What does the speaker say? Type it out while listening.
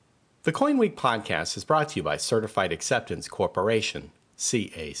The Coin Week podcast is brought to you by Certified Acceptance Corporation,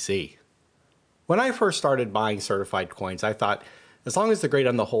 CAC. When I first started buying certified coins, I thought, as long as the grade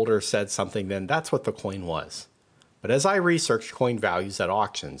on the holder said something, then that's what the coin was. But as I researched coin values at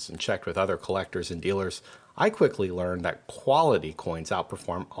auctions and checked with other collectors and dealers, I quickly learned that quality coins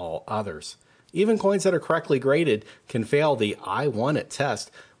outperform all others. Even coins that are correctly graded can fail the I want it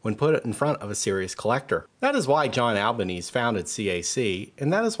test when put in front of a serious collector. That is why John Albanese founded CAC,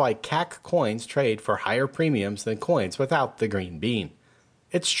 and that is why CAC coins trade for higher premiums than coins without the green bean.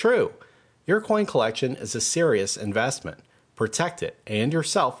 It's true. Your coin collection is a serious investment. Protect it and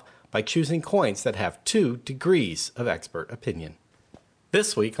yourself by choosing coins that have 2 degrees of expert opinion.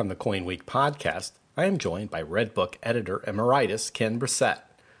 This week on the Coin Week podcast, I am joined by Red Book editor emeritus Ken Bressett.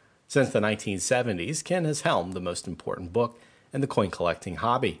 Since the 1970s, Ken has helmed the most important book in the coin collecting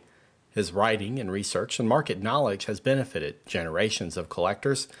hobby. His writing and research and market knowledge has benefited generations of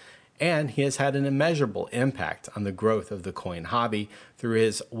collectors, and he has had an immeasurable impact on the growth of the coin hobby through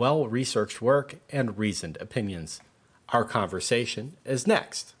his well-researched work and reasoned opinions. Our conversation is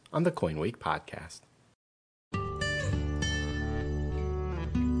next on the Coin Week podcast.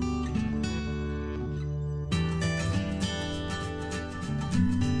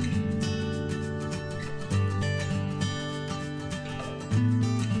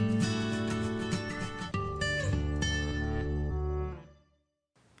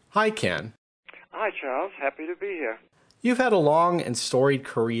 Hi, Ken. Hi, Charles. Happy to be here. You've had a long and storied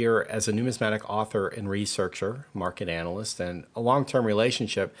career as a numismatic author and researcher, market analyst, and a long-term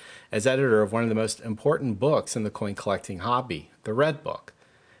relationship as editor of one of the most important books in the coin collecting hobby, the Red Book,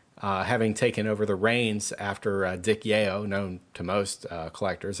 having taken over the reins after Dick Yeo, known to most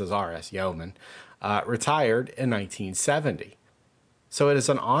collectors as R.S. Yeoman, retired in 1970. So it is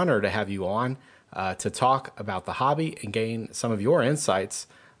an honor to have you on to talk about the hobby and gain some of your insights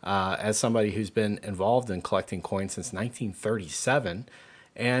as somebody who's been involved in collecting coins since 1937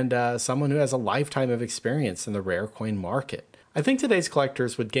 and someone who has a lifetime of experience in the rare coin market. I think today's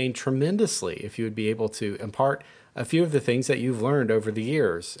collectors would gain tremendously if you would be able to impart a few of the things that you've learned over the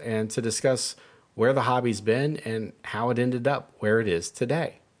years and to discuss where the hobby's been and how it ended up where it is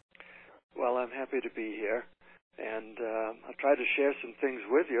today. Well, I'm happy to be here, and I'll try to share some things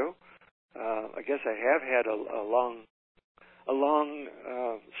with you. I guess I have had a long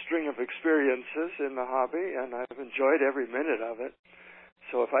string of experiences in the hobby, and I've enjoyed every minute of it.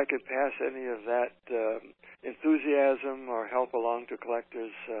 So if I could pass any of that enthusiasm or help along to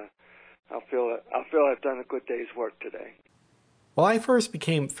collectors, I'll feel I've done a good day's work today. Well, I first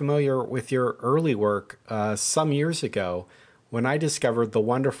became familiar with your early work some years ago when I discovered the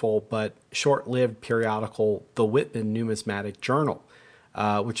wonderful but short-lived periodical The Whitman Numismatic Journal,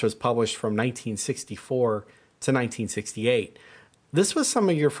 which was published from 1964 to 1968. This was some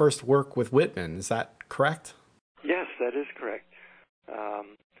of your first work with Whitman, is that correct? Yes, that is correct.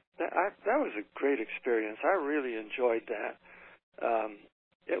 That was a great experience. I really enjoyed that.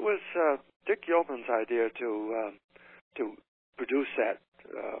 It was Dick Yeoman's idea to produce that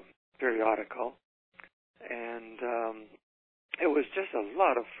periodical, and it was just a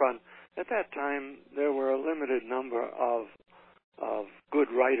lot of fun. At that time, there were a limited number of good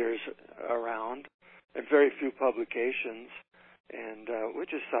writers around, and very few publications, and we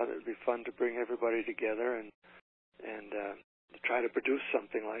just thought it would be fun to bring everybody together and to try to produce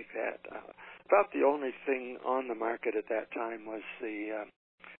something like that. About the only thing on the market at that time was the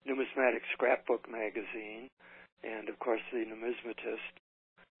Numismatic Scrapbook magazine, and of course the Numismatist,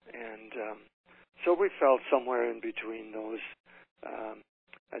 and so we felt somewhere in between those.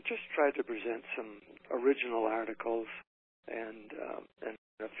 I just tried to present some original articles and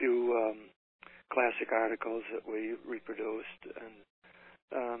a few classic articles that we reproduced, and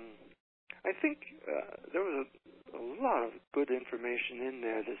I think there was a lot of good information in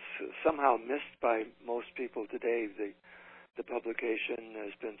there that's somehow missed by most people today. The publication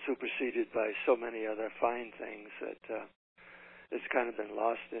has been superseded by so many other fine things that it's kind of been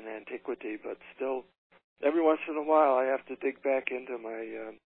lost in antiquity, but still, every once in a while I have to dig back into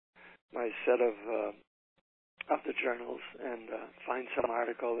my set of the journals and find some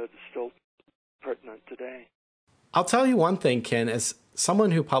article that's still pertinent today. I'll tell you one thing, Ken, as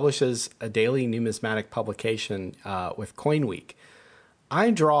someone who publishes a daily numismatic publication with Coin Week, I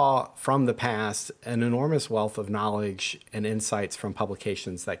draw from the past an enormous wealth of knowledge and insights from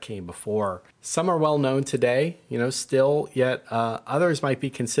publications that came before. Some are well known today, still, yet others might be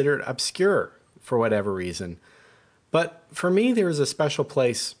considered obscure for whatever reason. But for me, there is a special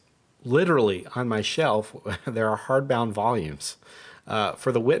place literally on my shelf. There are hardbound volumes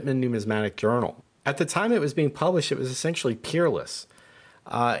for the Whitman Numismatic Journal. At the time it was being published, it was essentially peerless.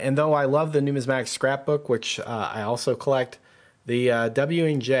 And though I love the numismatic scrapbook, which I also collect, the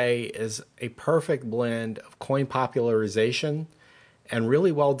W&J is a perfect blend of coin popularization and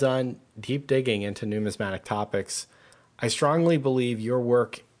really well done deep digging into numismatic topics. I strongly believe your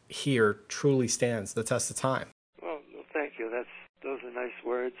work here truly stands the test of time. Well, thank you. Those are nice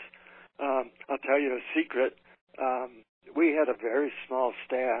words. I'll tell you a secret. We had a very small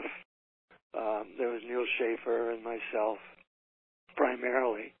staff. There was Neil Schaefer and myself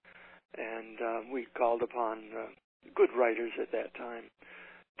primarily, and we called upon good writers at that time.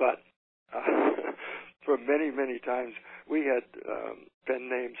 But for many, many times, we had pen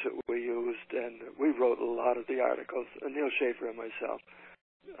names that we used, and we wrote a lot of the articles, Neil Schaefer and myself,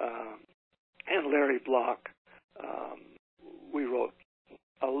 and Larry Block. We wrote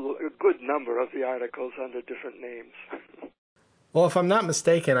a good number of the articles under different names. Well, if I'm not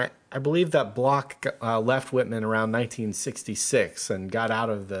mistaken, I believe that Block left Whitman around 1966 and got out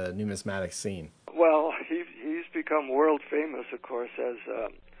of the numismatic scene. Well, he's become world famous, of course, as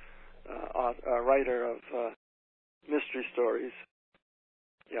a writer of mystery stories.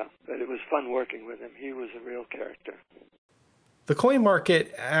 Yeah, but it was fun working with him. He was a real character. The coin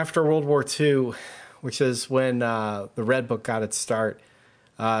market after World War II, which is when the Red Book got its start,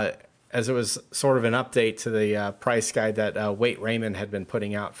 as it was sort of an update to the price guide that Waite Raymond had been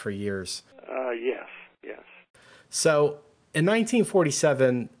putting out for years. Yes. So in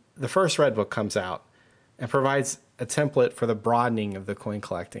 1947, the first Red Book comes out and provides a template for the broadening of the coin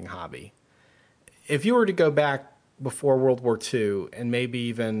collecting hobby. If you were to go back before World War II and maybe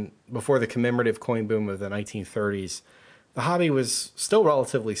even before the commemorative coin boom of the 1930s, the hobby was still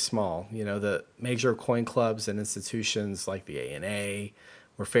relatively small. You know, the major coin clubs and institutions like the ANA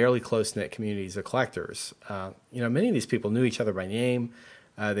were fairly close-knit communities of collectors. Many of these people knew each other by name.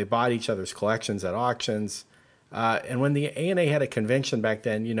 They bought each other's collections at auctions. And when the ANA had a convention back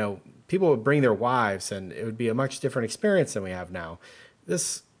then, people would bring their wives, and it would be a much different experience than we have now.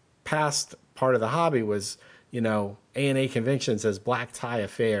 This past part of the hobby was, ANA conventions as black tie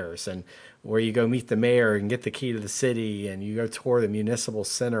affairs, and where you go meet the mayor and get the key to the city, and you go tour the municipal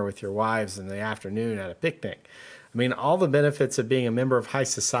center with your wives in the afternoon at a picnic. I mean, all the benefits of being a member of high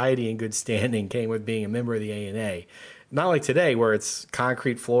society in good standing came with being a member of the ANA. Not like today, where it's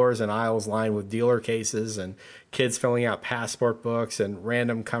concrete floors and aisles lined with dealer cases and kids filling out passport books and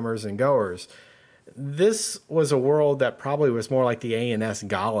random comers and goers. This was a world that probably was more like the ANS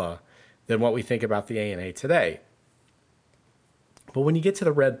Gala than what we think about the ANA today. But when you get to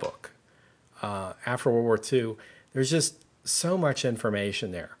the Red Book, after World War II, there's just so much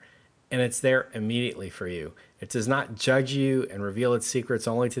information there, and it's there immediately for you. It does not judge you and reveal its secrets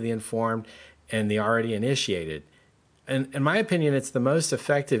only to the informed and the already initiated. And in my opinion, it's the most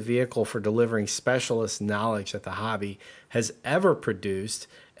effective vehicle for delivering specialist knowledge that the hobby has ever produced,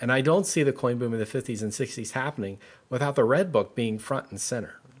 and I don't see the coin boom of the 50s and 60s happening without the Red Book being front and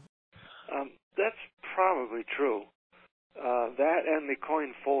center. That's probably true. That and the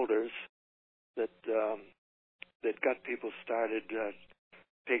coin folders that got people started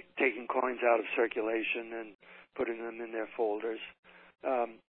taking coins out of circulation and putting them in their folders.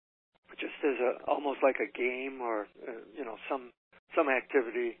 Just as almost like a game or some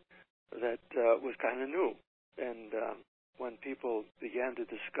activity that was kind of new. And when people began to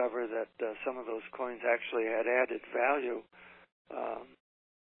discover that some of those coins actually had added value,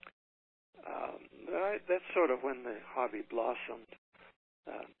 that's sort of when the hobby blossomed.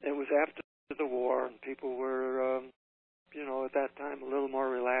 It was after the war, and people were, at that time a little more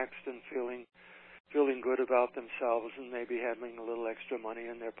relaxed and feeling good about themselves, and maybe having a little extra money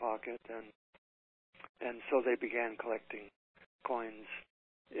in their pocket, and so they began collecting coins,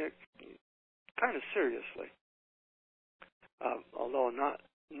 kind of seriously. Although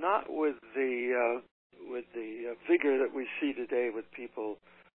not with the vigor that we see today, with people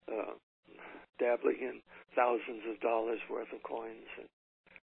dabbling in thousands of dollars worth of coins.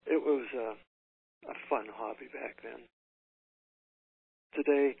 It was a fun hobby back then.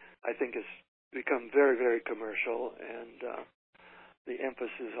 Today, I think it's become very, very commercial, and the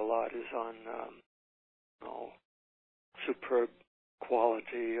emphasis a lot is on superb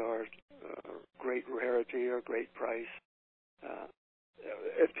quality or great rarity or great price.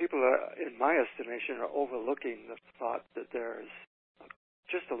 If people are, in my estimation, are overlooking the thought that there's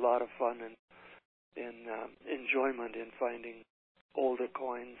just a lot of fun and enjoyment in finding older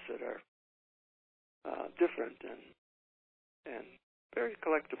coins that are different and very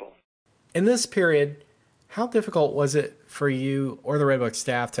collectible. In this period, how difficult was it for you or the Red Book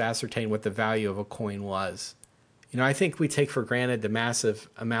staff to ascertain what the value of a coin was? I think we take for granted the massive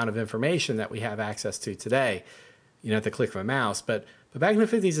amount of information that we have access to today, at the click of a mouse. But But back in the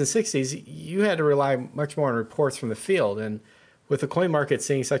 50s and 60s, you had to rely much more on reports from the field. And with the coin market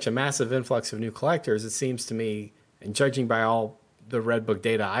seeing such a massive influx of new collectors, it seems to me, and judging by all the Red Book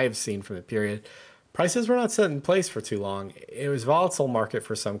data I have seen from the period, prices were not set in place for too long. It was a volatile market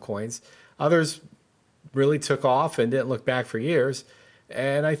for some coins. Others really took off and didn't look back for years.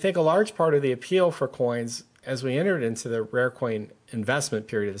 And I think a large part of the appeal for coins as we entered into the rare coin investment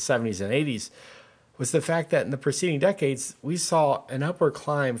period of the 70s and 80s was the fact that in the preceding decades, we saw an upward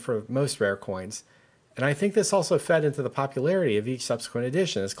climb for most rare coins. And I think this also fed into the popularity of each subsequent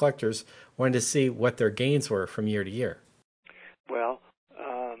edition as collectors wanted to see what their gains were from year to year. Well,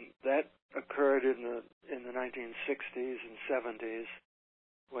 that occurred in the 1960s and 70s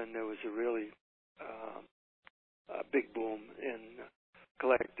when there was a really a big boom in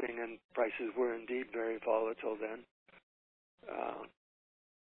collecting, and prices were indeed very volatile then.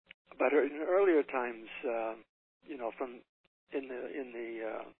 But in earlier times, from in the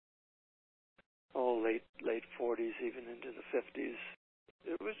late 40s, even into the 50s,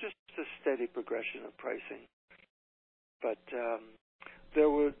 it was just a steady progression of pricing. But there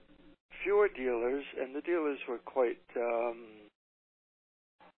were fewer dealers, and the dealers were quite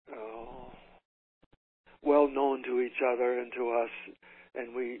well known to each other and to us,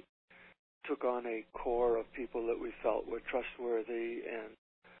 and we took on a core of people that we felt were trustworthy and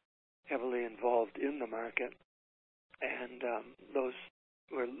heavily involved in the market, and those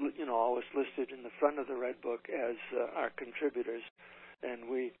were, always listed in the front of the Red Book as our contributors, and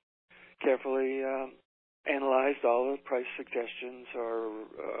we carefully analyzed all the price suggestions or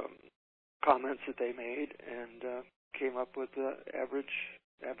comments that they made, and came up with average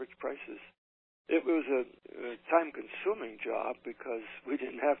prices. It was a time-consuming job because we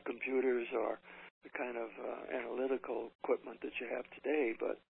didn't have computers or the kind of analytical equipment that you have today,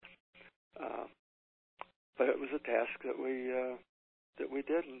 but it was a task that we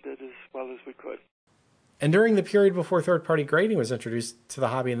did and did as well as we could. And during the period before third-party grading was introduced to the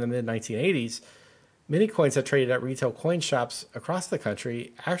hobby in the mid-1980s, many coins that traded at retail coin shops across the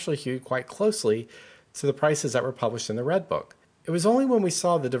country actually hewed quite closely to the prices that were published in the Red Book. It was only when we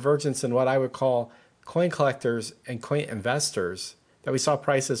saw the divergence in what I would call coin collectors and coin investors that we saw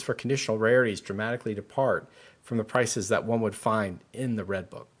prices for conditional rarities dramatically depart from the prices that one would find in the Red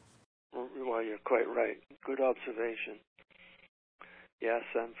Book. Well, you're quite right. Good observation. Yes,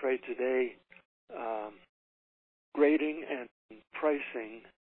 I'm afraid today grading and pricing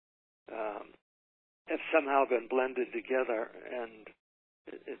have somehow been blended together, and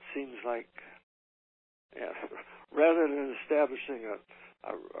it seems like rather than establishing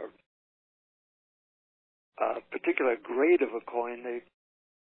a particular grade of a coin,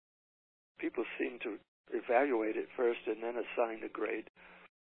 people seem to evaluate it first and then assign a grade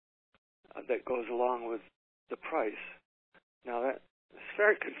that goes along with the price. Now that's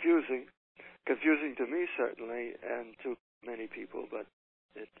very confusing to me certainly, and to many people, but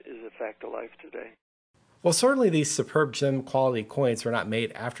it is a fact of life today. Well, certainly these superb gem quality coins were not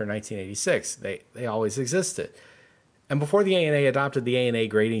made after 1986. They always existed. And before the ANA adopted the ANA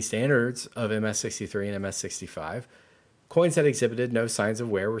grading standards of MS63 and MS65, coins that exhibited no signs of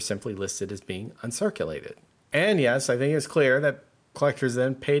wear were simply listed as being uncirculated. And yes, I think it's clear that collectors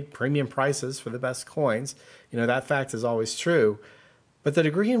then paid premium prices for the best coins. That fact is always true. But the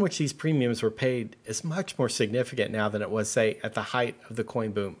degree in which these premiums were paid is much more significant now than it was, say, at the height of the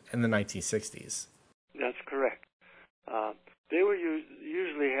coin boom in the 1960s. That's correct. They were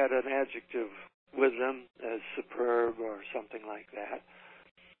usually had an adjective with them as superb or something like that.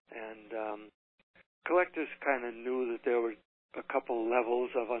 And collectors kind of knew that there were a couple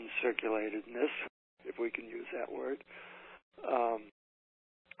levels of uncirculatedness, if we can use that word. A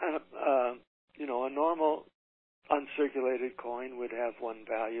normal uncirculated coin would have one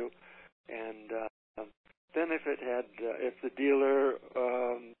value, and then if the dealer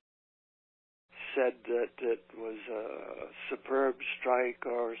said that it was a superb strike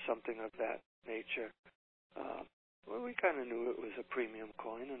or something of that nature, we kind of knew it was a premium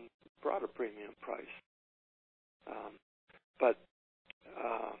coin and brought a premium price. But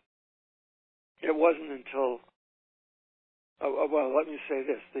it wasn't until let me say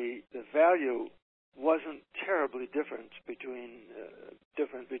this: the value wasn't terribly different between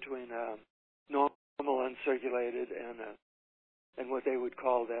a normal uncirculated and what they would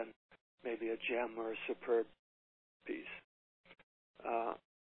call then maybe a gem or a superb piece.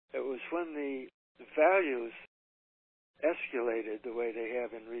 It was when the values escalated the way they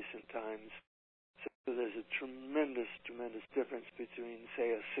have in recent times. So there's a tremendous difference between,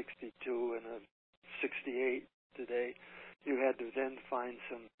 say, a 62 and a 68 today. You had to then find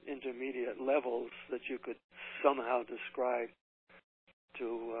some intermediate levels that you could somehow describe.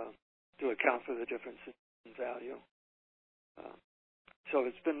 to account for the difference in value. So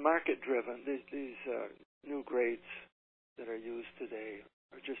it's been market-driven. These new grades that are used today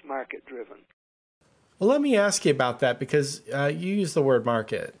are just market-driven. Well, let me ask you about that because you use the word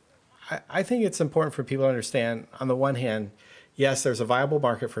market. I think it's important for people to understand, on the one hand, yes, there's a viable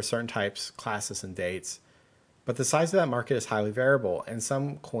market for certain types, classes, and dates, but the size of that market is highly variable, and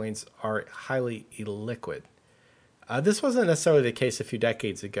some coins are highly illiquid. This wasn't necessarily the case a few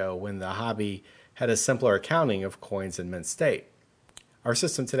decades ago when the hobby had a simpler accounting of coins in mint state. Our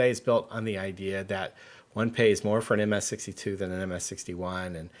system today is built on the idea that one pays more for an MS-62 than an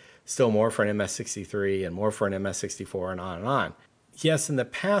MS-61, and still more for an MS-63, and more for an MS-64, and on and on. Yes, in the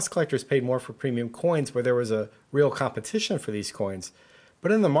past, collectors paid more for premium coins where there was a real competition for these coins.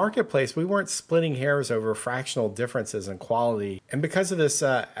 But in the marketplace, we weren't splitting hairs over fractional differences in quality. And because of this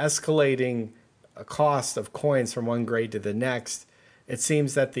escalating cost of coins from one grade to the next, it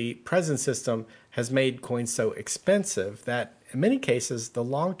seems that the present system has made coins so expensive that in many cases, the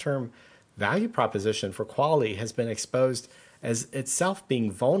long-term value proposition for quality has been exposed as itself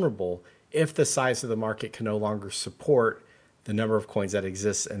being vulnerable if the size of the market can no longer support the number of coins that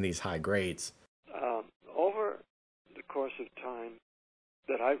exists in these high grades. Over the course of time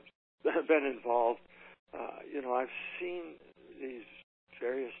that I've been involved, I've seen these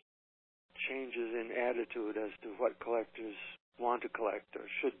various changes in attitude as to what collectors want to collect or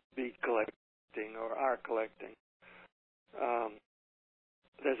should be collecting or are collecting.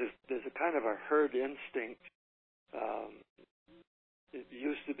 There's a kind of a herd instinct. It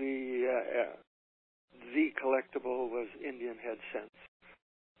used to be the collectible was Indian head cents.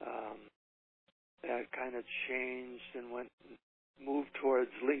 That kind of changed and moved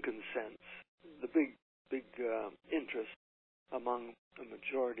towards Lincoln cents. The big interest among the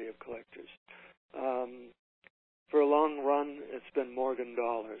majority of collectors. For a long run, it's been Morgan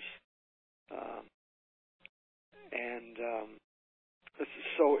dollars.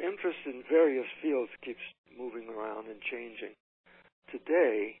 So interest in various fields keeps moving around and changing.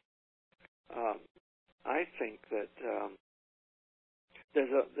 Today, I think that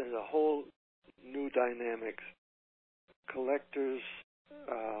there's a whole new dynamics. Collectors,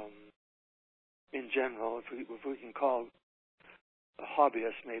 in general, if we can call a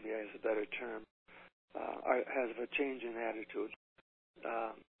hobbyist maybe as a better term, has a change in attitude.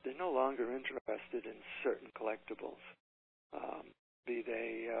 They're no longer interested in certain collectibles, be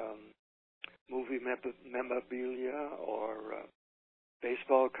they movie memorabilia or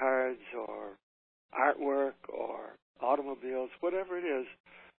baseball cards or artwork or automobiles, whatever it is.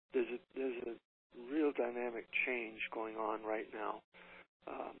 There's a real dynamic change going on right now.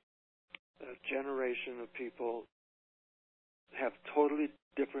 A generation of people have totally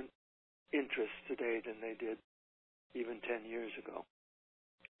different interests today than they did even 10 years ago.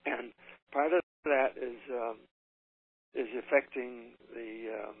 And part of that is affecting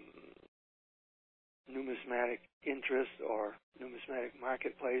the numismatic interest or numismatic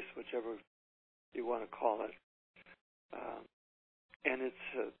marketplace, whichever you want to call it. And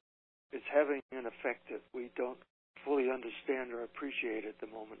it's having an effect that we don't fully understand or appreciate at the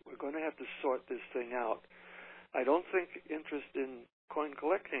moment. We're going to have to sort this thing out. I don't think interest in coin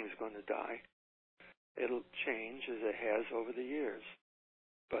collecting is going to die. It'll change as it has over the years.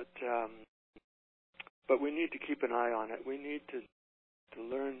 But we need to keep an eye on it. We need to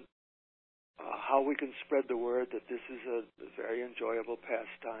learn how we can spread the word that this is a very enjoyable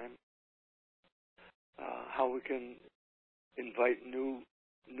pastime. How we can invite new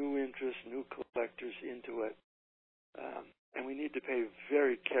interests, new collectors into it. And we need to pay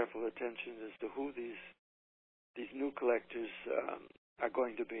very careful attention as to who these new collectors are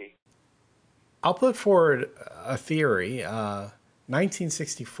going to be. I'll put forward a theory.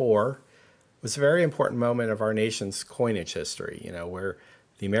 1964 was a very important moment of our nation's coinage history, where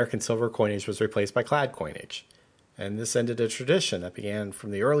the American silver coinage was replaced by clad coinage. And this ended a tradition that began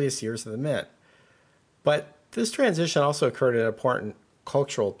from the earliest years of the mint. But this transition also occurred at an important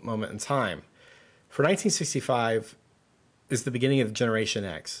cultural moment in time. For 1965 is the beginning of Generation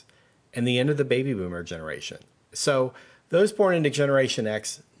X and the end of the baby boomer generation. So those born into Generation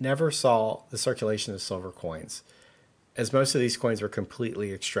X never saw the circulation of silver coins, as most of these coins were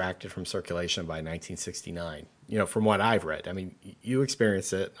completely extracted from circulation by 1969, from what I've read. I mean, you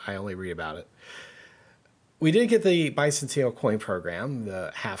experience it. I only read about it. We did get the bicentennial coin program.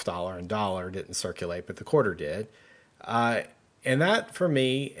 The $50 and dollar didn't circulate, but the quarter did. And that, for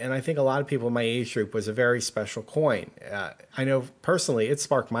me, and I think a lot of people in my age group, was a very special coin. I know personally it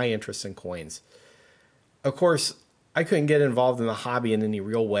sparked my interest in coins. Of course, I couldn't get involved in the hobby in any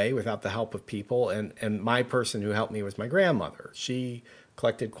real way without the help of people. And my person who helped me was my grandmother. She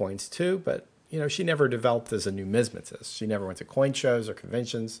collected coins too, but she never developed as a numismatist. She never went to coin shows or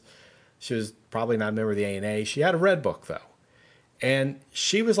conventions. She was probably not a member of the ANA. She had a red book though. And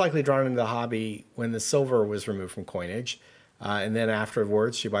she was likely drawn into the hobby when the silver was removed from coinage. And then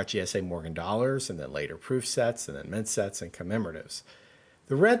afterwards, she bought GSA Morgan dollars, and then later proof sets, and then mint sets and commemoratives.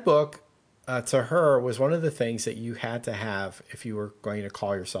 The red book, to her, was one of the things that you had to have if you were going to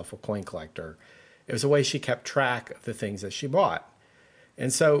call yourself a coin collector. It was a way she kept track of the things that she bought.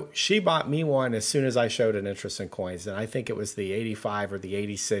 And so she bought me one as soon as I showed an interest in coins. And I think it was the 85 or the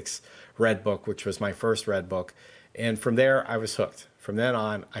 86 red book, which was my first red book. And from there, I was hooked. From then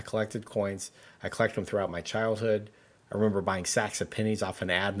on, I collected coins. I collected them throughout my childhood. I remember buying sacks of pennies off an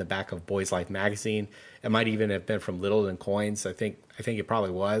ad in the back of Boys Life magazine. It might even have been from Littleton Coins. I think it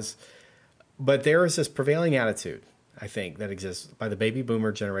probably was. But there is this prevailing attitude, I think, that exists by the baby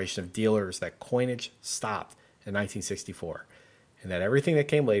boomer generation of dealers that coinage stopped in 1964 and that everything that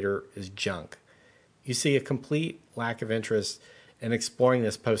came later is junk. You see a complete lack of interest in exploring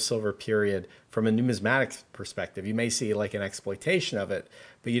this post-silver period from a numismatic perspective. You may see like an exploitation of it,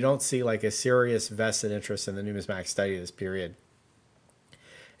 but you don't see like a serious vested interest in the numismatic study of this period.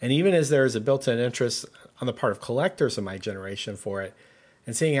 And even as there is a built-in interest on the part of collectors of my generation for it,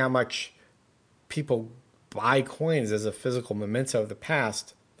 and seeing how much people buy coins as a physical memento of the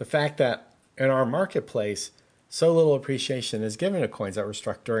past, the fact that in our marketplace, so little appreciation is given to coins that were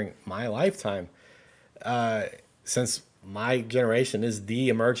struck during my lifetime, since my generation is the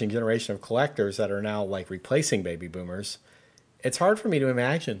emerging generation of collectors that are now like replacing baby boomers, it's hard for me to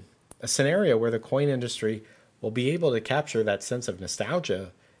imagine a scenario where the coin industry will be able to capture that sense of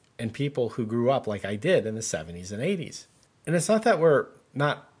nostalgia in people who grew up like I did in the 70s and 80s. And it's not that we're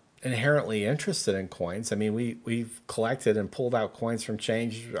not inherently interested in coins. I mean, we've collected and pulled out coins from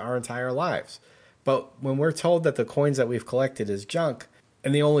change our entire lives. But when we're told that the coins that we've collected is junk,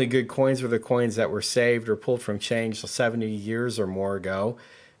 and the only good coins were the coins that were saved or pulled from change 70 years or more ago,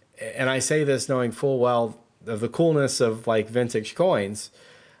 and I say this knowing full well of the coolness of like vintage coins,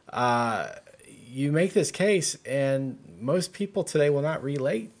 you make this case, and most people today will not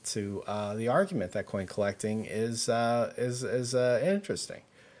relate to the argument that coin collecting is interesting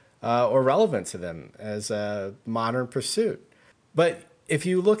or relevant to them as a modern pursuit. But if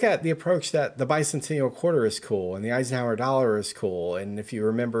you look at the approach that the bicentennial quarter is cool and the Eisenhower dollar is cool, and if you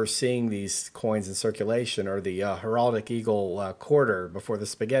remember seeing these coins in circulation, or the heraldic eagle quarter before the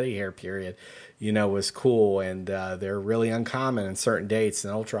spaghetti hair period, was cool, and they're really uncommon in certain dates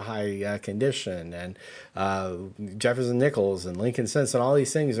and ultra high condition, and Jefferson nickels and Lincoln cents and all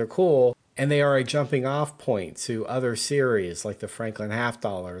these things are cool. And they are a jumping off point to other series like the Franklin half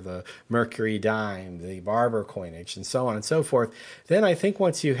dollar, the Mercury dime, the Barber coinage, and so on and so forth. Then I think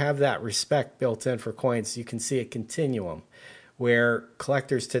once you have that respect built in for coins, you can see a continuum where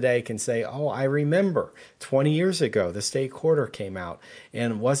collectors today can say, oh, I remember 20 years ago the state quarter came out,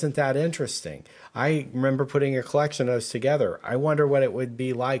 and wasn't that interesting? I remember putting a collection of those together. I wonder what it would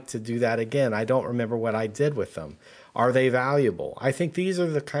be like to do that again. I don't remember what I did with them. Are they valuable? I think these are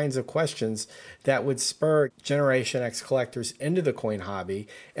the kinds of questions that would spur Generation X collectors into the coin hobby.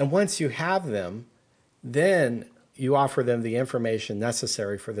 And once you have them, then you offer them the information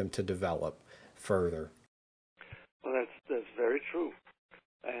necessary for them to develop further. Well, that's very true.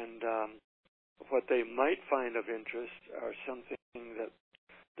 And what they might find of interest are something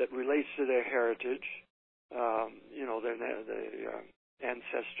that relates to their heritage. Their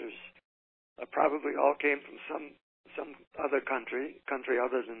ancestors probably all came from some other country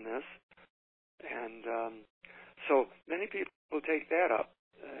other than this, and so many people will take that up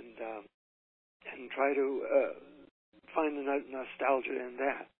and try to find the nostalgia in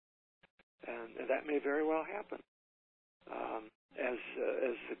that, and that may very well happen as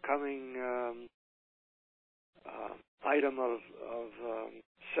the coming item of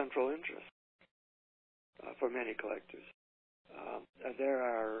central interest for many collectors. There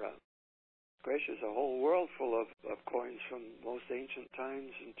are gracious, a whole world full of coins from most ancient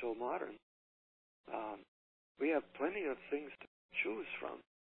times until modern. We have plenty of things to choose from.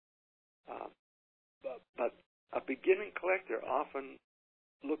 But a beginning collector often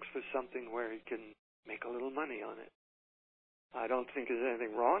looks for something where he can make a little money on it. I don't think there's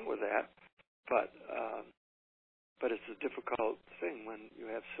anything wrong with that, but it's a difficult thing when you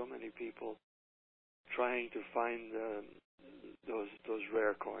have so many people trying to find those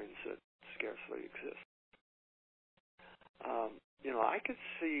rare coins that scarcely exist.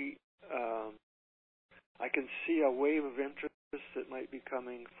 I can see a wave of interest that might be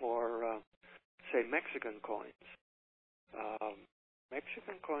coming for, say, Mexican coins.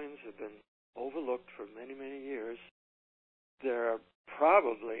 Mexican coins have been overlooked for many, many years, there are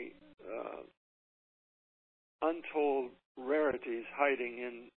probably untold rarities hiding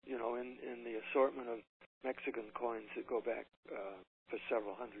in the assortment of Mexican coins that go back for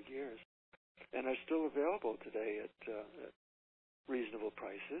several hundred years, and are still available today at reasonable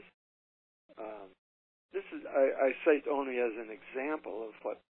prices. This is I cite only as an example of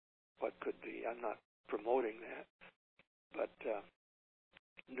what could be. I'm not promoting that, but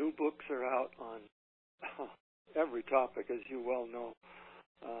new books are out on every topic, as you well know,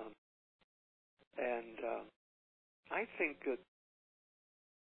 and I think that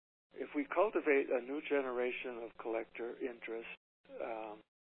if we cultivate a new generation of collector interest,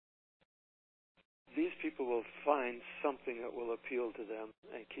 these people will find something that will appeal to them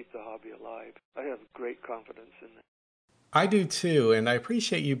and keep the hobby alive. I have great confidence in that. I do too, and I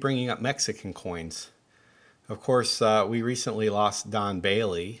appreciate you bringing up Mexican coins. Of course, we recently lost Don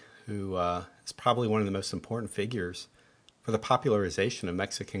Bailey, who is probably one of the most important figures for the popularization of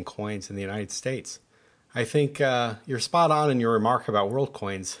Mexican coins in the United States. I think you're spot on in your remark about world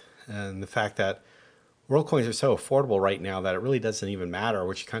coins and the fact that world coins are so affordable right now that it really doesn't even matter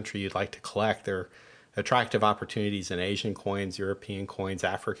which country you'd like to collect. There are attractive opportunities in Asian coins, European coins,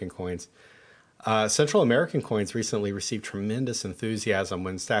 African coins. Central American coins recently received tremendous enthusiasm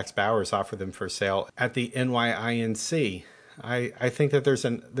when Stack's Bowers offered them for sale at the NYINC. I think that there's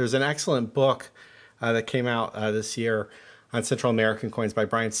an excellent book that came out this year on Central American coins by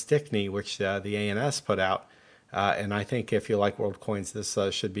Brian Stickney, which the ANS put out. And I think if you like world coins, this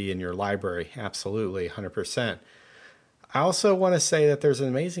should be in your library. Absolutely, 100%. I also want to say that there's an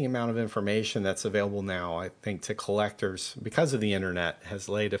amazing amount of information that's available now, I think, to collectors because of the internet has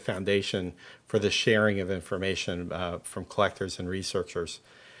laid a foundation for the sharing of information from collectors and researchers.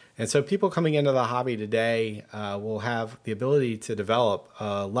 And so people coming into the hobby today will have the ability to develop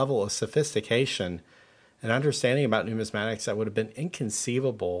a level of sophistication and understanding about numismatics that would have been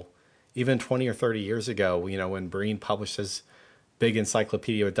inconceivable even 20 or 30 years ago, when Breen published his big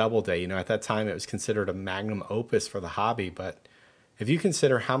encyclopedia of Doubleday. At that time it was considered a magnum opus for the hobby. But if you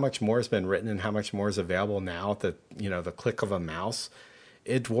consider how much more has been written and how much more is available now at the click of a mouse,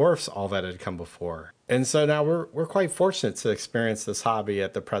 it dwarfs all that had come before. And so now we're quite fortunate to experience this hobby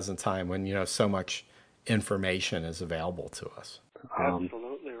at the present time when so much information is available to us.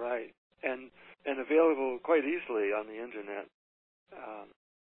 Absolutely right, and available quite easily on the internet.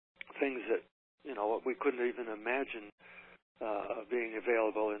 Things that we couldn't even imagine being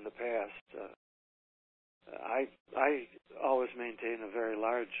available in the past. I always maintain a very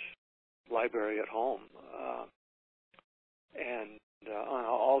large library at home, and on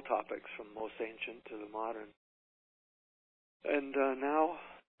all topics from most ancient to the modern. And now,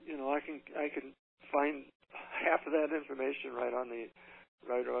 I can find half of that information right on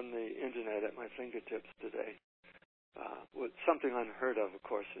the internet at my fingertips today. With something unheard of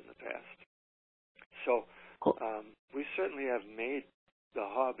course, in the past. So we certainly have made the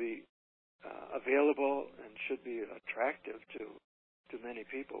hobby available and should be attractive to many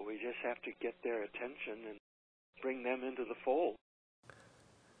people. We just have to get their attention and bring them into the fold.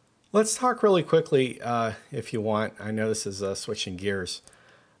 Let's talk really quickly, if you want. I know this is switching gears.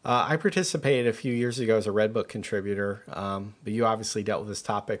 I participated a few years ago as a Redbook contributor, but you obviously dealt with this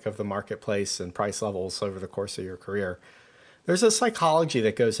topic of the marketplace and price levels over the course of your career. There's a psychology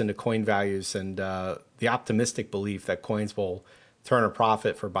that goes into coin values, and the optimistic belief that coins will turn a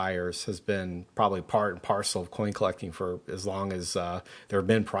profit for buyers has been probably part and parcel of coin collecting for as long as there have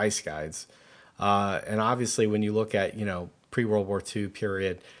been price guides. And obviously, when you look at pre-World War II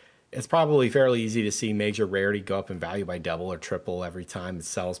period, it's probably fairly easy to see major rarity go up in value by double or triple every time it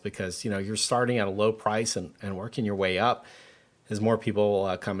sells because, you're starting at a low price and working your way up as more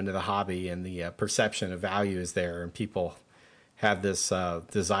people come into the hobby and the perception of value is there and people have this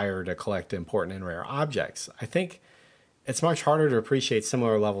desire to collect important and rare objects. I think it's much harder to appreciate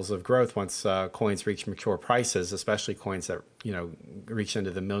similar levels of growth once coins reach mature prices, especially coins that, reach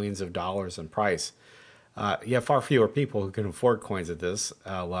into the millions of dollars in price. You have far fewer people who can afford coins at this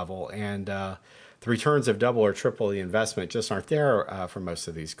level, and the returns of double or triple the investment just aren't there for most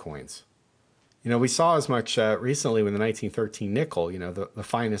of these coins. We saw as much recently with the 1913 nickel, the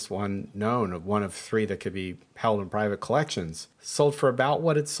finest one known, of one of three that could be held in private collections, sold for about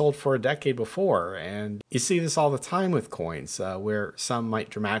what it sold for a decade before. And you see this all the time with coins, where some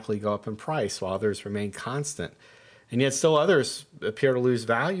might dramatically go up in price while others remain constant. And yet still others appear to lose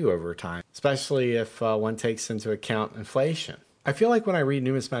value over time, especially if one takes into account inflation. I feel like when I read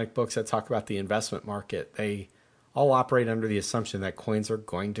numismatic books that talk about the investment market, they all operate under the assumption that coins are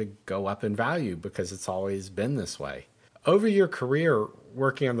going to go up in value because it's always been this way. Over your career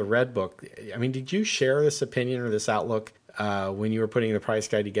working on the Red Book, did you share this opinion or this outlook when you were putting the price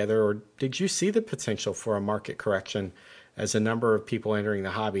guide together, or did you see the potential for a market correction as a number of people entering the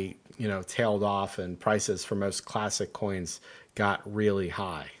hobby, tailed off and prices for most classic coins got really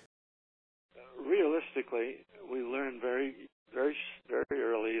high? Realistically, we learned very, very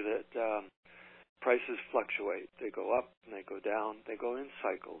early that prices fluctuate. They go up and they go down. They go in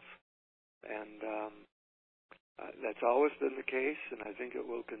cycles, and that's always been the case, and I think it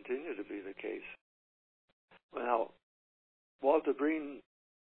will continue to be the case. Now, Walter Breen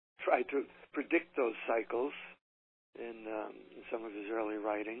tried to predict those cycles in some of his early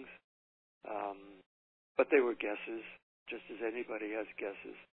writings, but they were guesses, just as anybody has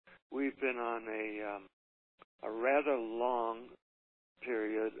guesses. We've been on a rather long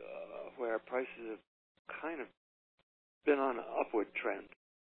period where prices have kind of been on an upward trend,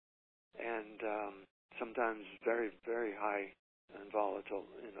 and sometimes very, very high and volatile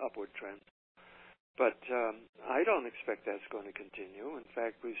in upward trends. But I don't expect that's going to continue. In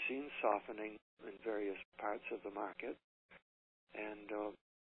fact, we've seen softening in various parts of the market, and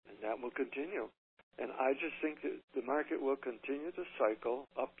that will continue. And I just think that the market will continue to cycle,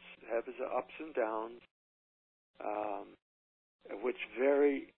 have its ups and downs, which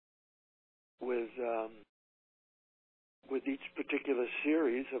vary with each particular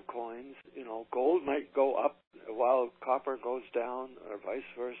series of coins. Gold might go up while copper goes down, or vice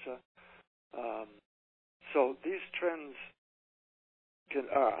versa. So these trends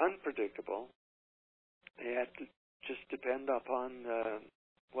are unpredictable. They have to just depend upon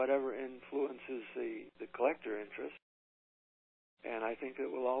whatever influences the collector interest, and I think it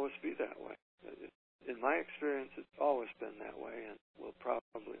will always be that way. In my experience, it's always been that way, and will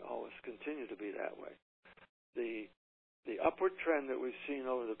probably always continue to be that way. The upward trend that we've seen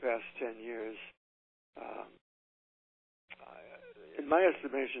over the past 10 years, in my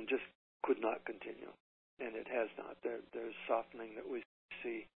estimation, just could not continue, and it has not. There's softening that we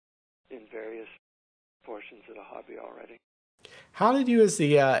see in various portions of the hobby already. How did you, as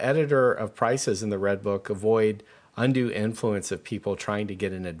the editor of prices in the Red Book, avoid undue influence of people trying to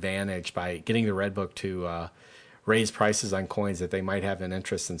get an advantage by getting the Red Book to raise prices on coins that they might have an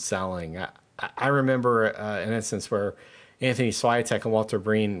interest in selling? I remember an instance where Anthony Swiatek and Walter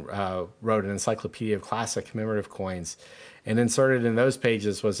Breen wrote an encyclopedia of classic commemorative coins, and inserted in those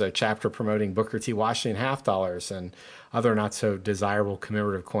pages was a chapter promoting Booker T. Washington half dollars and other not so desirable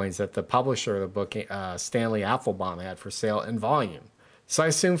commemorative coins that the publisher of the book, Stanley Applebaum, had for sale in volume. So I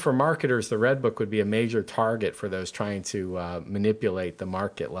assume for marketers, the Red Book would be a major target for those trying to manipulate the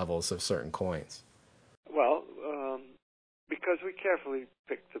market levels of certain coins. Well, because we carefully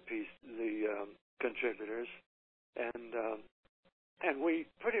picked the contributors, and we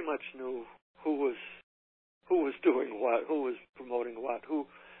pretty much knew who was doing what, who was promoting what, who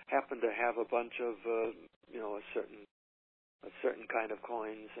happened to have a bunch of a certain kind of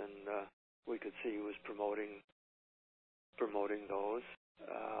coins, and we could see who was promoting those.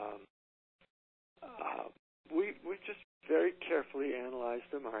 We just very carefully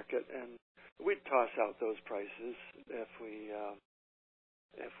analyzed the market, and we'd toss out those prices if we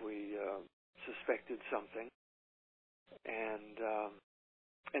suspected something,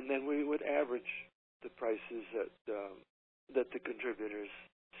 and then we would average the prices that the contributors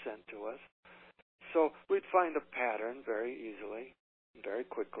sent to us. So we'd find a pattern very easily, very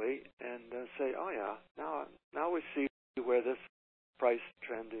quickly, and say, oh yeah, now we see where this price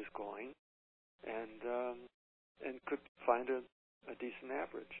trend is going, and could find a decent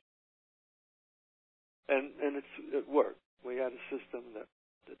average. And it worked. We had a system that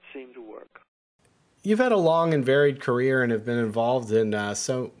seemed to work. You've had a long and varied career and have been involved in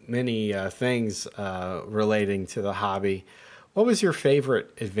so many things relating to the hobby. What was your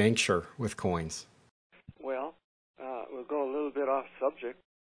favorite adventure with coins? Well, we'll go a little bit off subject,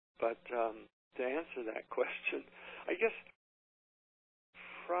 but to answer that question, I guess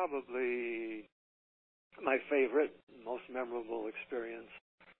probably my favorite, most memorable experience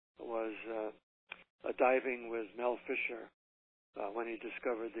was diving with Mel Fisher when he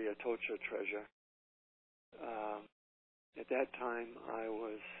discovered the Atocha treasure. At that time, I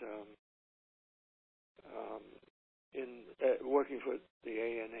was working for the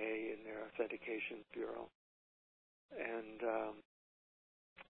ANA in their Authentication Bureau, and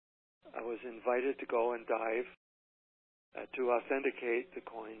I was invited to go and dive to authenticate the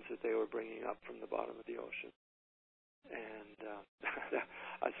coins that they were bringing up from the bottom of the ocean. And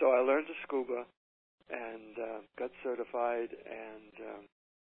so I learned to scuba and got certified, and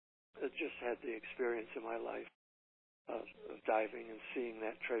just had the experience of my life of diving and seeing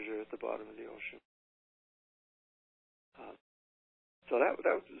that treasure at the bottom of the ocean. So that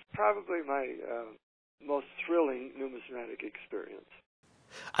was probably most thrilling numismatic experience.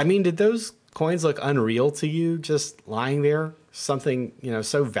 I mean, did those coins look unreal to you just lying there? Something,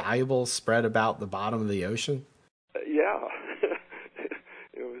 so valuable spread about the bottom of the ocean? Yeah,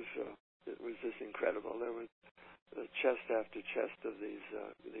 it was just incredible. There was chest after chest of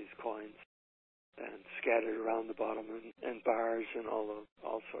these coins, and scattered around the bottom, and bars and all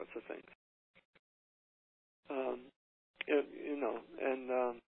sorts of things.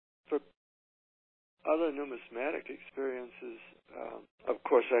 For other numismatic experiences, of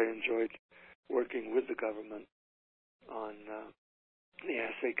course, I enjoyed working with the government on the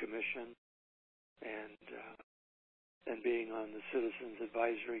Assay Commission and being on the Citizens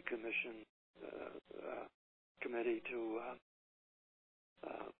Advisory Commission committee to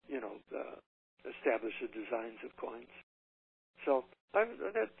establish the designs of coins. So I've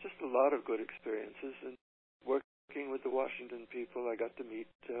had just a lot of good experiences, and working with the Washington people, I got to meet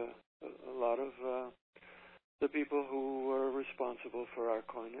a lot of the people who were responsible for our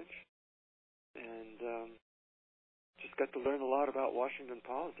coinage, and just got to learn a lot about Washington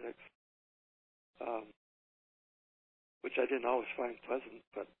politics, which I didn't always find pleasant,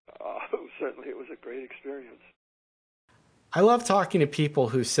 but certainly it was a great experience. I love talking to people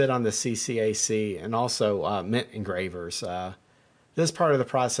who sit on the CCAC and also mint engravers. This part of the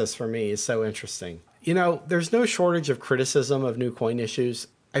process for me is so interesting. There's no shortage of criticism of new coin issues.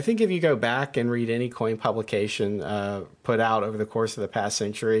 I think if you go back and read any coin publication put out over the course of the past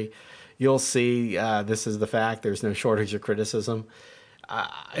century, you'll see this is the fact. There's no shortage of criticism.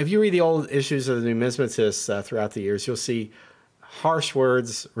 If you read the old issues of the Numismatists throughout the years, you'll see harsh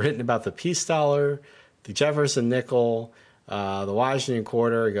words written about the peace dollar, the Jefferson nickel, the Washington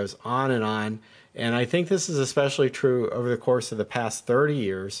quarter. It goes on and on. And I think this is especially true over the course of the past 30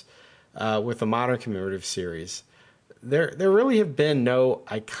 years with the modern commemorative series. There really have been no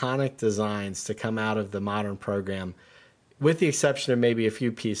iconic designs to come out of the modern program, with the exception of maybe a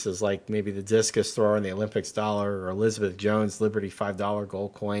few pieces like maybe the discus thrower and the Olympics dollar, or Elizabeth Jones Liberty $5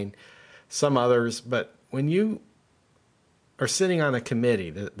 gold coin, some others. But when you are sitting on a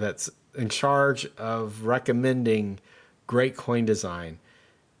committee that's in charge of recommending great coin design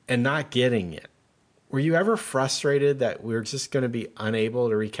and not getting it, were you ever frustrated that we're just going to be unable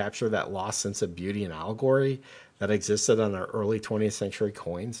to recapture that lost sense of beauty and allegory that existed on our early 20th century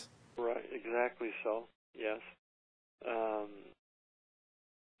coins? Right, exactly so, yes.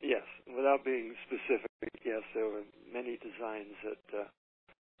 Yes, without being specific, yes, there were many designs that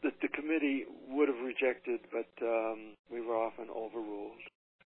the committee would have rejected, but we were often overruled.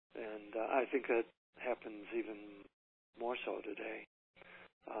 And I think that happens even more so today.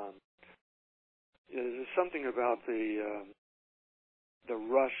 There's something about the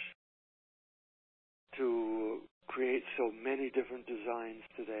rush to create so many different designs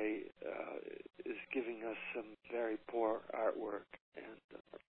today is giving us some very poor artwork. And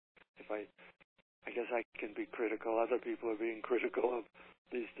I guess I can be critical. Other people are being critical of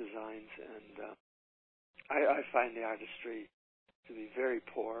these designs, and I find the artistry to be very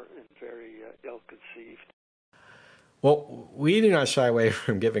poor and very ill-conceived. Well, we do not shy away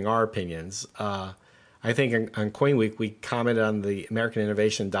from giving our opinions. I think on Coin Week, we commented on the American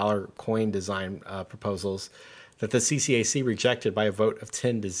Innovation dollar coin design proposals that the CCAC rejected by a vote of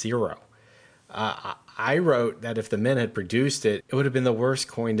 10-0. I wrote that if the Mint had produced it, it would have been the worst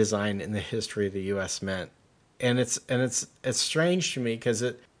coin design in the history of the U.S. Mint. And it's strange to me because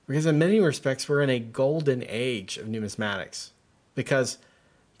in many respects we're in a golden age of numismatics, because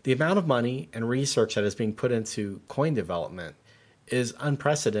the amount of money and research that is being put into coin development is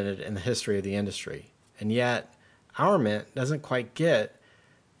unprecedented in the history of the industry. And yet, our Mint doesn't quite get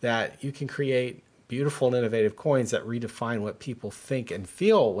that you can create beautiful and innovative coins that redefine what people think and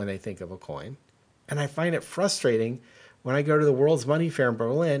feel when they think of a coin. And I find it frustrating when I go to the World's Money Fair in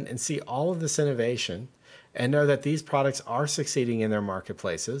Berlin and see all of this innovation and know that these products are succeeding in their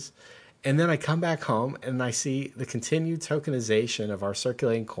marketplaces. And then I come back home and I see the continued tokenization of our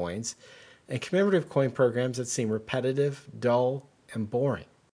circulating coins and commemorative coin programs that seem repetitive, dull, and boring.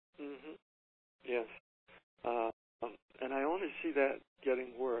 Mm-hmm. Yes. And I only see that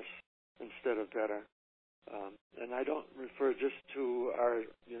getting worse instead of better. And I don't refer just to our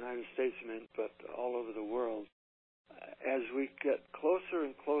United States Mint, but all over the world. As we get closer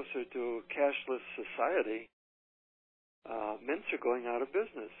and closer to a cashless society, mints are going out of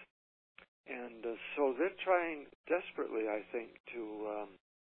business. And so they're trying desperately, I think, to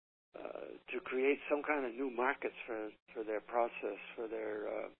create some kind of new markets for their process, for their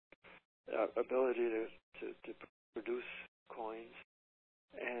ability to produce coins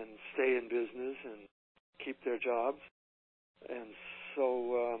and stay in business and keep their jobs. And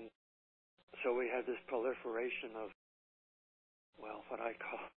so so we had this proliferation of, well, what I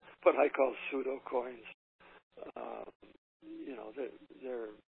call pseudo coins.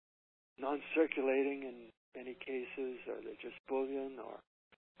 They're non-circulating in many cases, or they're just bullion, or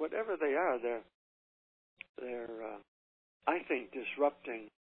whatever they are. They're I think, disrupting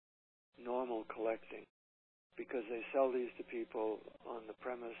normal collecting, because they sell these to people on the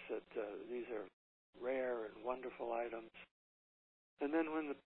premise that these are rare and wonderful items. And then when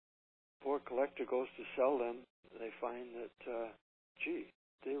the poor collector goes to sell them, they find that,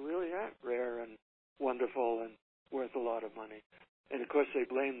 they really aren't rare and wonderful and worth a lot of money. And, of course, they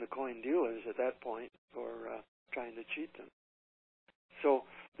blame the coin dealers at that point for trying to cheat them. So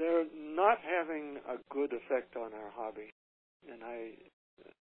they're not having a good effect on our hobby, and I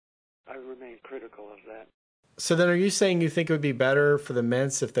remain critical of that. So then are you saying you think it would be better for the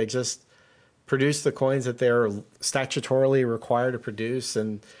mints if they just produce the coins that they're statutorily required to produce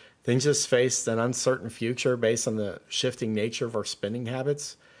and then just face an uncertain future based on the shifting nature of our spending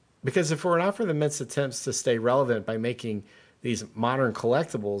habits? Because if we're not for the mint's attempts to stay relevant by making these modern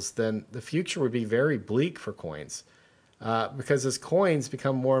collectibles, then the future would be very bleak for coins. Because as coins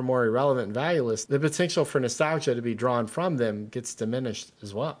become more and more irrelevant and valueless, the potential for nostalgia to be drawn from them gets diminished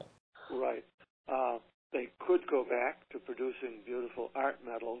as well. Right. They could go back to producing beautiful art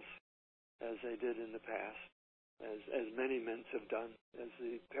medals, as they did in the past, as many mints have done, as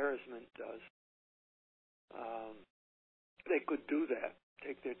the Paris Mint does. They could do that,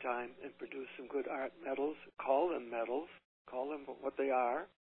 take their time and produce some good art medals, call them what they are,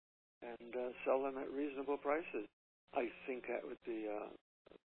 and sell them at reasonable prices. I think that would be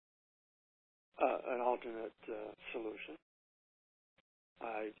an alternate solution.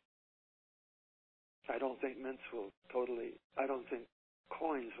 I don't think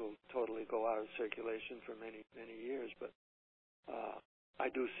coins will totally go out of circulation for many, many years, but I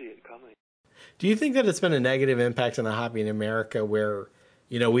do see it coming. Do you think that it's been a negative impact on the hobby in America where,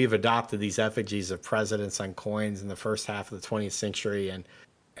 we've adopted these effigies of presidents on coins in the first half of the 20th century, and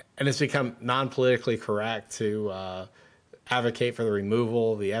it's become non-politically correct to advocate for the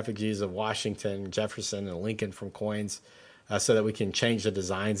removal of the effigies of Washington, Jefferson, and Lincoln from coins so that we can change the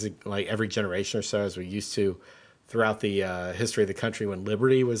designs like every generation or so, as we used to throughout the history of the country when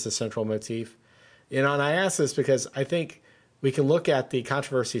liberty was the central motif? And I ask this because I think we can look at the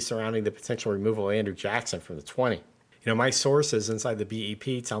controversy surrounding the potential removal of Andrew Jackson from the 20. My sources inside the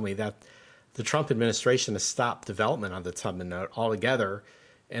BEP tell me that the Trump administration has stopped development on the Tubman note altogether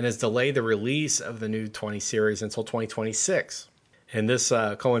and has delayed the release of the new 20 series until 2026. And this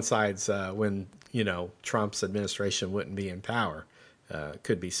coincides when, Trump's administration wouldn't be in power.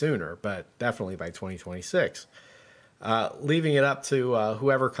 Could be sooner, but definitely by 2026. Leaving it up to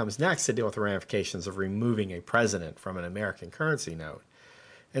whoever comes next to deal with the ramifications of removing a president from an American currency note.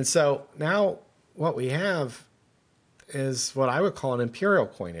 And so now what we have is what I would call an imperial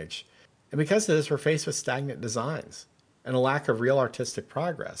coinage. And because of this, we're faced with stagnant designs and a lack of real artistic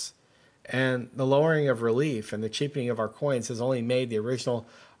progress. And the lowering of relief and the cheapening of our coins has only made the original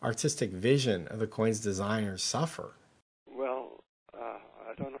artistic vision of the coin's designers suffer. Well,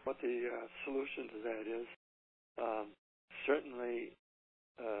 I don't know what the solution to that is. Certainly,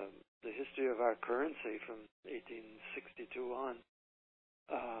 the history of our currency from 1862 on,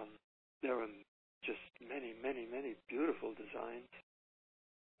 there were just many, many, many beautiful designs,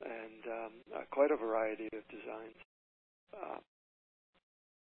 and quite a variety of designs.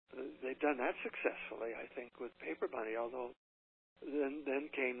 They've done that successfully, I think, with paper money, although then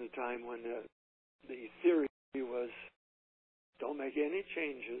came the time when the theory was don't make any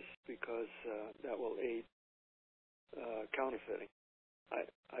changes because that will aid counterfeiting. I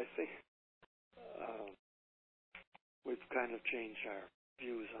think we've kind of changed our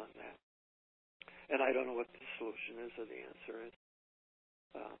views on that. And I don't know what the solution is or the answer is.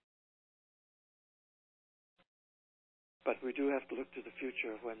 But we do have to look to the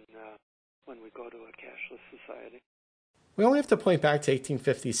future when we go to a cashless society. We only have to point back to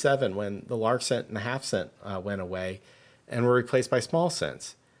 1857 when the large cent and the half cent went away and were replaced by small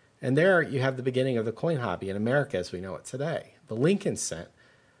cents. And there you have the beginning of the coin hobby in America as we know it today. The Lincoln cent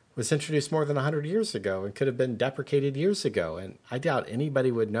was introduced more than 100 years ago and could have been deprecated years ago, and I doubt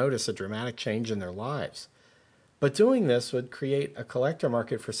anybody would notice a dramatic change in their lives. But doing this would create a collector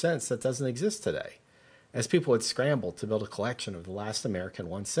market for cents that doesn't exist today, as people would scramble to build a collection of the last American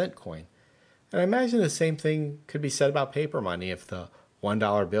 1-cent coin. And I imagine the same thing could be said about paper money if the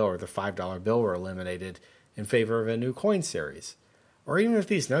 $1 bill or the $5 bill were eliminated in favor of a new coin series. Or even if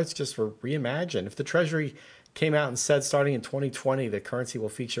these notes just were reimagined. If the Treasury came out and said starting in 2020 the currency will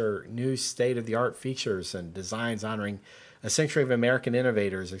feature new state-of-the-art features and designs honoring a century of American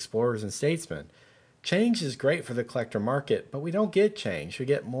innovators, explorers, and statesmen. Change is great for the collector market, but we don't get change. We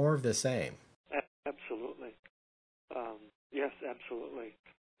get more of the same. Absolutely. Yes, absolutely.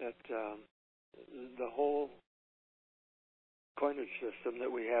 That the whole coinage system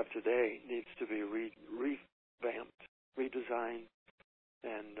that we have today needs to be revamped, redesigned,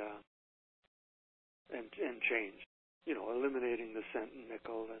 and changed. Eliminating the cent and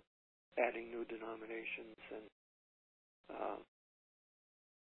nickel and adding new denominations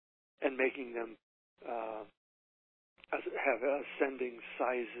and making them have ascending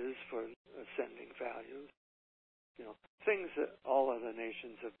sizes for ascending values. Things that all other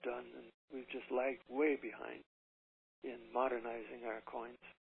nations have done, and we've just lagged way behind in modernizing our coins.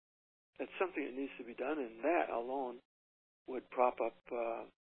 It's something that needs to be done, and that alone would prop up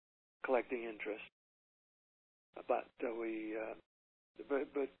collecting interest. But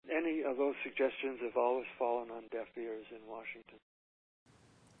any of those suggestions have always fallen on deaf ears in Washington.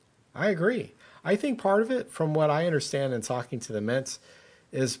 I agree. I think part of it, from what I understand in talking to the mints,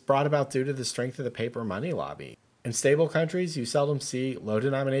 is brought about due to the strength of the paper money lobby. In stable countries, you seldom see low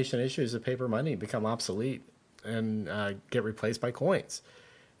denomination issues of paper money become obsolete and get replaced by coins.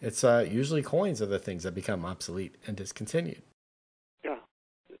 It's usually coins are the things that become obsolete and discontinued. Yeah.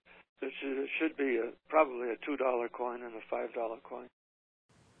 There should be probably a $2 coin and a $5 coin.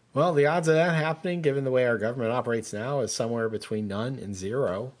 Well, the odds of that happening, given the way our government operates now, is somewhere between none and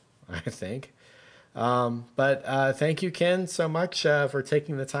zero, I think. But thank you, Ken, so much for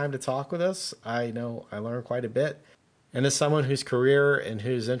taking the time to talk with us. I know I learned quite a bit. And as someone whose career and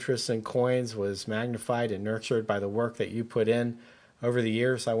whose interest in coins was magnified and nurtured by the work that you put in over the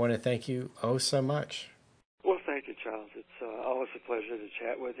years, I want to thank you so much. Well, thank you, Charles. It's always a pleasure to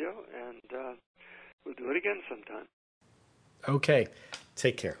chat with you, and we'll do it again sometime. Okay.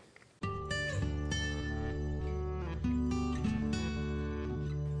 Take care.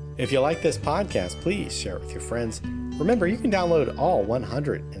 If you like this podcast, please share it with your friends. Remember, you can download all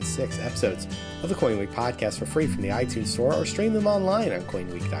 106 episodes of the Coin Week podcast for free from the iTunes Store or stream them online on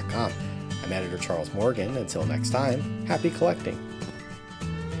coinweek.com. I'm editor Charles Morgan. Until next time, happy collecting.